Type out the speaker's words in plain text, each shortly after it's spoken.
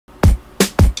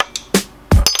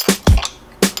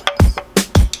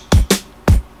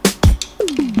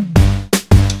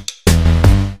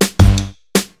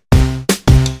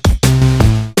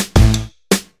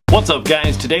What's up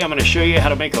guys? Today I'm going to show you how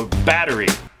to make a battery.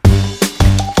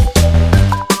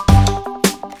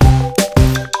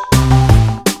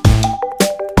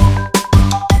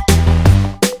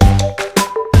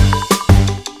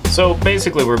 So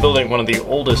basically we're building one of the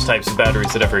oldest types of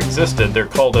batteries that ever existed. They're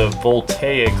called a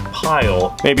Voltaic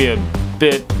pile. Maybe a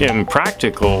bit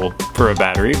impractical for a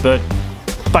battery, but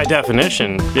by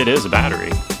definition it is a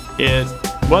battery. It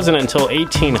wasn't until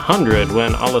 1800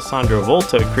 when Alessandro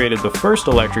Volta created the first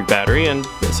electric battery, and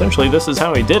essentially this is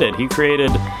how he did it. He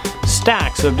created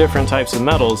stacks of different types of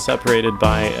metals separated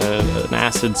by an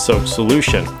acid-soaked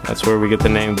solution. That's where we get the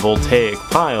name Voltaic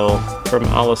pile from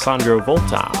Alessandro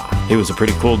Volta. He was a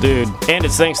pretty cool dude. And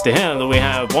it's thanks to him that we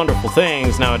have wonderful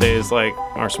things nowadays like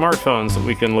our smartphones that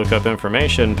we can look up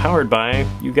information powered by,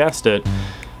 you guessed it,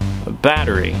 a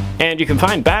battery. And you can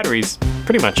find batteries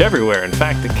pretty much everywhere. In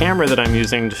fact, the camera that I'm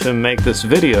using to make this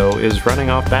video is running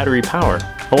off battery power.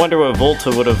 I wonder what Volta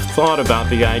would have thought about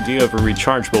the idea of a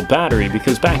rechargeable battery,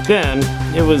 because back then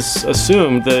it was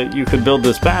assumed that you could build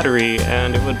this battery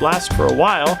and it would last for a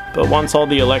while, but once all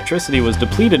the electricity was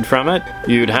depleted from it,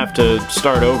 you'd have to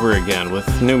start over again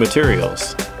with new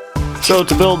materials. So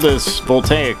to build this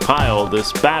Voltaic pile,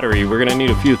 this battery, we're going to need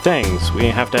a few things. We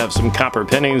have to have some copper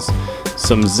pennies,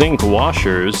 some zinc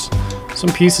washers,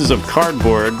 some pieces of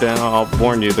cardboard. Now, I'll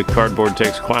warn you, the cardboard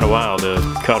takes quite a while to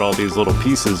cut all these little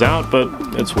pieces out, but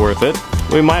it's worth it.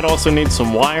 We might also need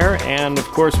some wire, and of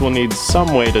course we'll need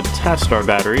some way to test our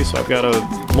battery, so I've got a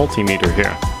multimeter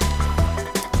here.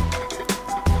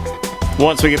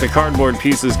 Once we get the cardboard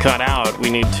pieces cut out, we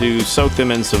need to soak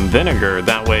them in some vinegar.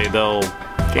 That way they'll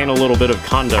gain a little bit of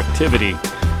conductivity.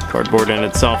 Cardboard in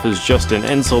itself is just an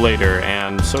insulator,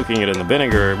 and soaking it in the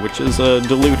vinegar, which is a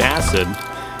dilute acid,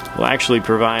 will actually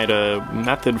provide a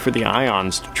method for the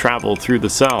ions to travel through the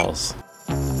cells.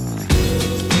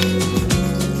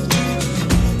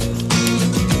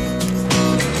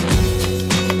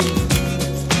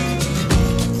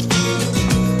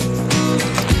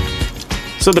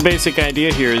 So the basic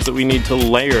idea here is that we need to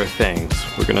layer things.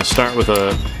 We're going to start with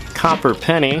a copper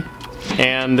penny,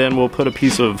 and then we'll put a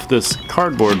piece of this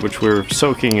cardboard which we're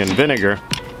soaking in vinegar.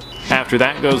 After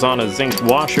that goes on a zinc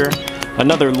washer,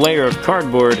 another layer of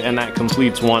cardboard, and that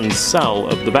completes one cell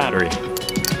of the battery.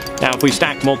 Now if we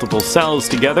stack multiple cells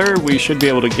together, we should be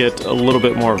able to get a little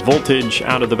bit more voltage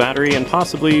out of the battery and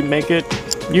possibly make it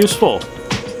useful.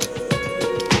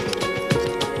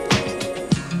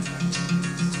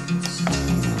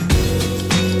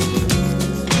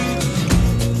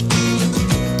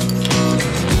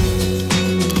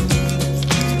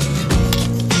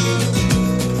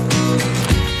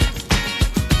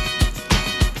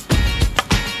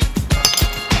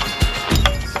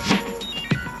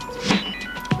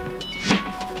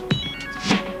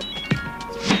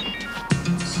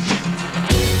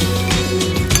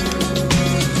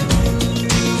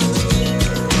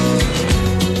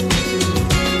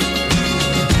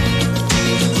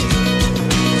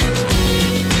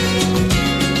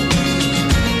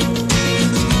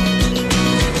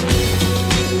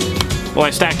 Well, I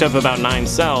stacked up about 9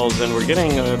 cells, and we're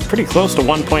getting pretty close to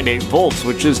 1.8 volts,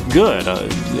 which is good.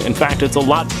 In fact, it's a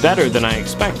lot better than I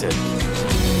expected.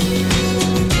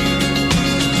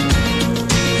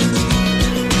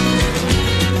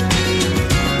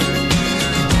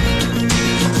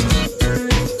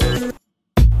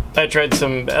 I tried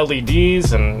some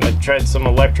LEDs, and I tried some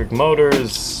electric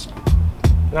motors.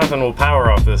 Nothing will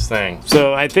power off this thing.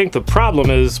 So I think the problem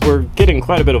is we're getting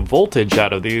quite a bit of voltage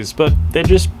out of these, but they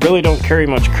just really don't carry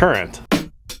much current.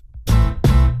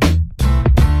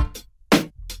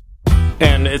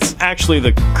 And it's actually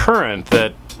the current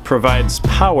that provides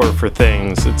power for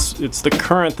things. It's the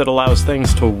current that allows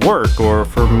things to work, or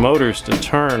for motors to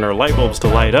turn, or light bulbs to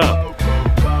light up.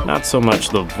 Not so much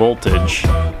the voltage.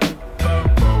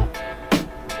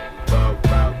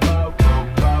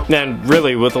 And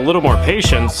really, with a little more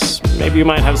patience, maybe you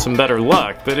might have some better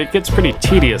luck, but it gets pretty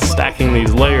tedious stacking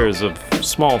these layers of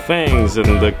small things,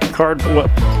 and the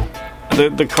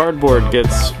cardboard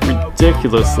gets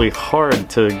ridiculously hard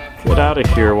to get out of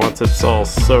here once it's all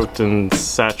soaked and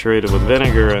saturated with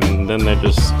vinegar, and then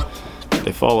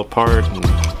they fall apart, and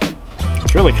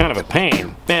it's really kind of a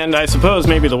pain. And I suppose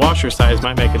maybe the washer size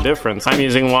might make a difference. I'm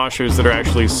using washers that are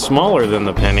actually smaller than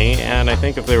the penny, and I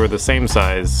think if they were the same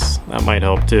size, that might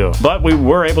help too. But we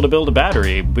were able to build a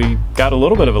battery. We got a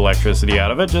little bit of electricity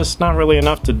out of it, just not really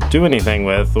enough to do anything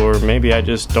with, or maybe I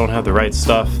just don't have the right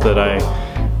stuff that I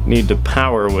need to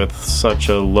power with such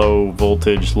a low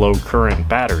voltage, low current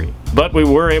battery. But we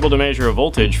were able to measure a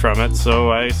voltage from it,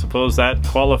 so I suppose that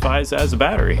qualifies as a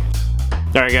battery.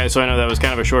 Alright guys, so I know that was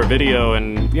kind of a short video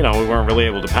and, you know, we weren't really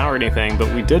able to power anything,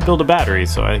 but we did build a battery,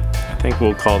 so I think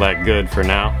we'll call that good for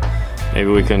now. Maybe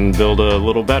we can build a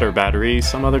little better battery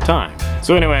some other time.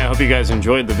 So anyway, I hope you guys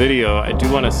enjoyed the video. I do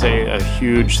want to say a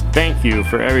huge thank you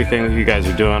for everything that you guys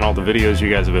are doing, all the videos you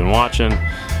guys have been watching.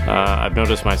 I've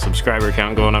noticed my subscriber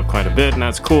count going up quite a bit, and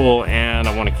that's cool, and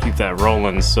I want to keep that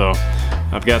rolling, so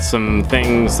I've got some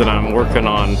things that I'm working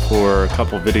on for a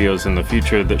couple videos in the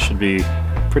future that should be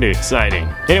pretty exciting.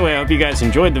 Anyway, I hope you guys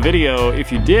enjoyed the video.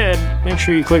 If you did, make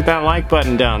sure you click that like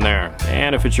button down there.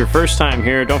 And if it's your first time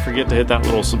here, don't forget to hit that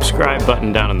little subscribe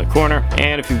button down in the corner.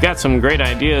 And if you've got some great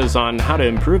ideas on how to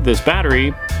improve this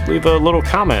battery, leave a little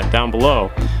comment down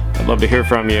below. I'd love to hear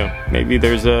from you. Maybe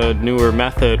there's a newer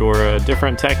method or a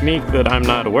different technique that I'm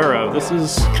not aware of. This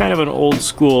is kind of an old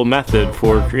school method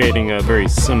for creating a very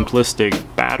simplistic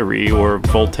battery or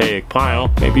voltaic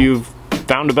pile. Maybe you've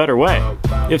found a better way.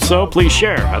 If so, please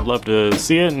share. I'd love to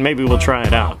see it and maybe we'll try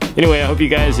it out. Anyway, I hope you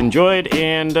guys enjoyed,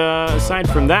 and aside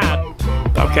from that,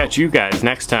 I'll catch you guys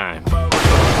next time.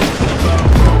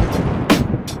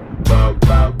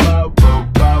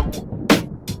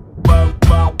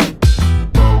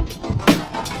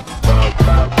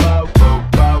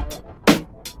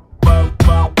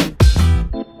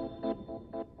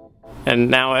 And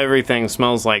now everything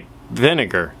smells like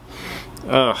vinegar.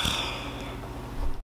 Ugh.